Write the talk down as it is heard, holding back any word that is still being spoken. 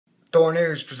Thor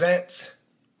News presents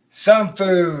some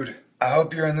food. I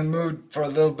hope you're in the mood for a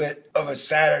little bit of a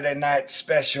Saturday night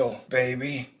special,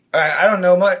 baby. Alright, I don't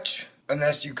know much,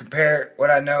 unless you compare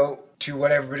what I know to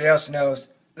what everybody else knows.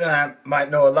 Then I might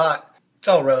know a lot. It's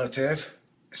all relative.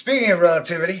 Speaking of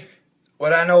relativity,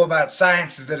 what I know about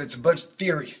science is that it's a bunch of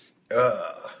theories.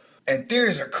 And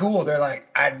theories are cool, they're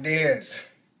like ideas.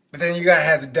 But then you gotta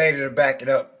have the data to back it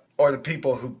up, or the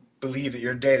people who believe that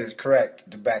your data is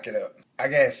correct to back it up. I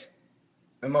guess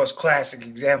the most classic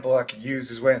example I could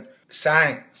use is when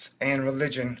science and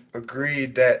religion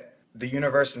agreed that the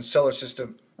universe and solar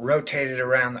system rotated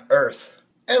around the Earth.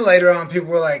 And later on people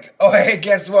were like, oh hey,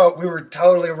 guess what? We were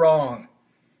totally wrong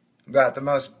about the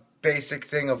most basic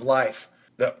thing of life.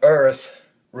 The Earth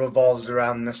revolves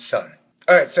around the sun.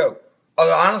 Alright, so,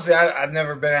 although honestly I've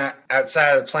never been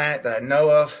outside of the planet that I know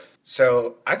of,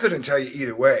 so I couldn't tell you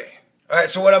either way.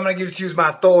 Alright, so what I'm going to give to you is my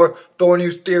Thor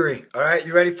News theory. Alright,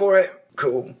 you ready for it?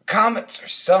 Cool. Comets are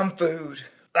some food.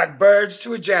 Like birds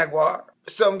to a jaguar.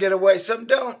 Some get away, some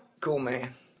don't. Cool,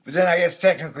 man. But then I guess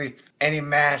technically any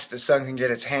mass the sun can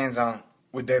get its hands on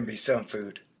would then be some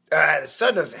food. The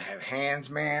sun doesn't have hands,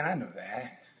 man. I know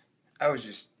that. I was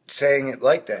just saying it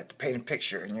like that to paint a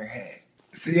picture in your head.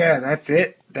 So yeah, that's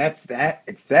it. That's that.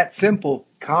 It's that simple.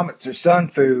 Comets are sun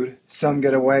food. Some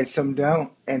get away, some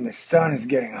don't. And the sun is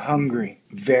getting hungry.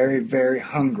 Very, very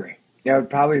hungry. That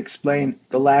would probably explain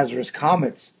the Lazarus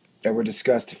comets that were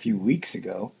discussed a few weeks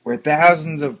ago, where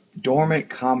thousands of dormant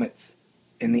comets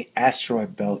in the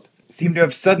asteroid belt seem to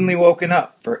have suddenly woken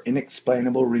up for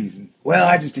inexplainable reason. Well,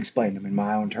 I just explained them in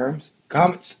my own terms.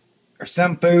 Comets are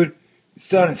sun food. The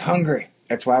sun is hungry.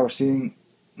 That's why we're seeing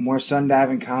more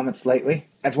sun-diving comets lately.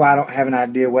 That's why I don't have an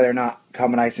idea whether or not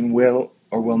comet icing will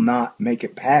or will not make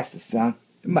it past the sun.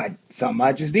 Some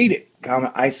might just eat it.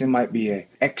 Comet icing might be an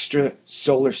extra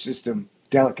solar system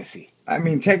delicacy. I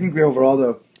mean, technically overall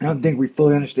though, I don't think we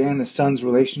fully understand the sun's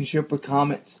relationship with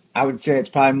comets. I would say it's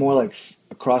probably more like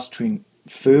a cross between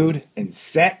food and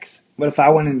sex. But if I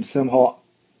went into some whole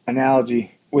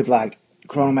analogy with like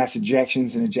coronal mass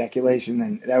ejections and ejaculation,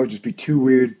 then that would just be too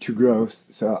weird, too gross.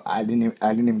 So I didn't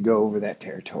even go over that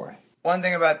territory. One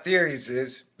thing about theories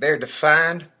is they're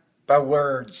defined by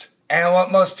words. And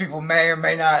what most people may or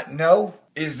may not know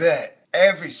is that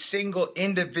every single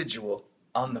individual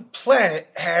on the planet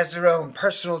has their own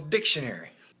personal dictionary.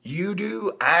 You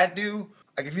do, I do.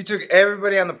 Like if you took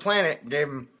everybody on the planet and gave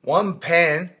them one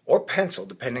pen or pencil,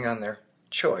 depending on their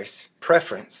choice,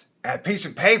 preference, and a piece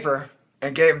of paper,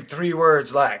 and gave them 3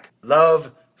 words like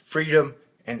love, freedom,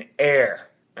 and air,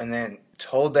 and then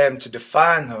told them to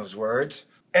define those words,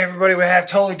 everybody would have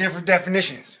totally different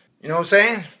definitions. You know what I'm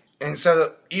saying? And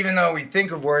so even though we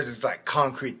think of words as like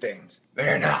concrete things,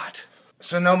 they're not.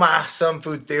 So no, my some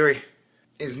food theory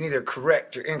is neither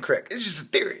correct or incorrect. It's just a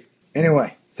theory.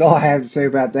 Anyway, that's all I have to say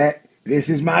about that. This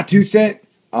is my 2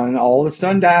 cents on all the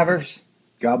sun divers.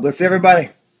 God bless everybody.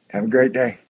 Have a great day.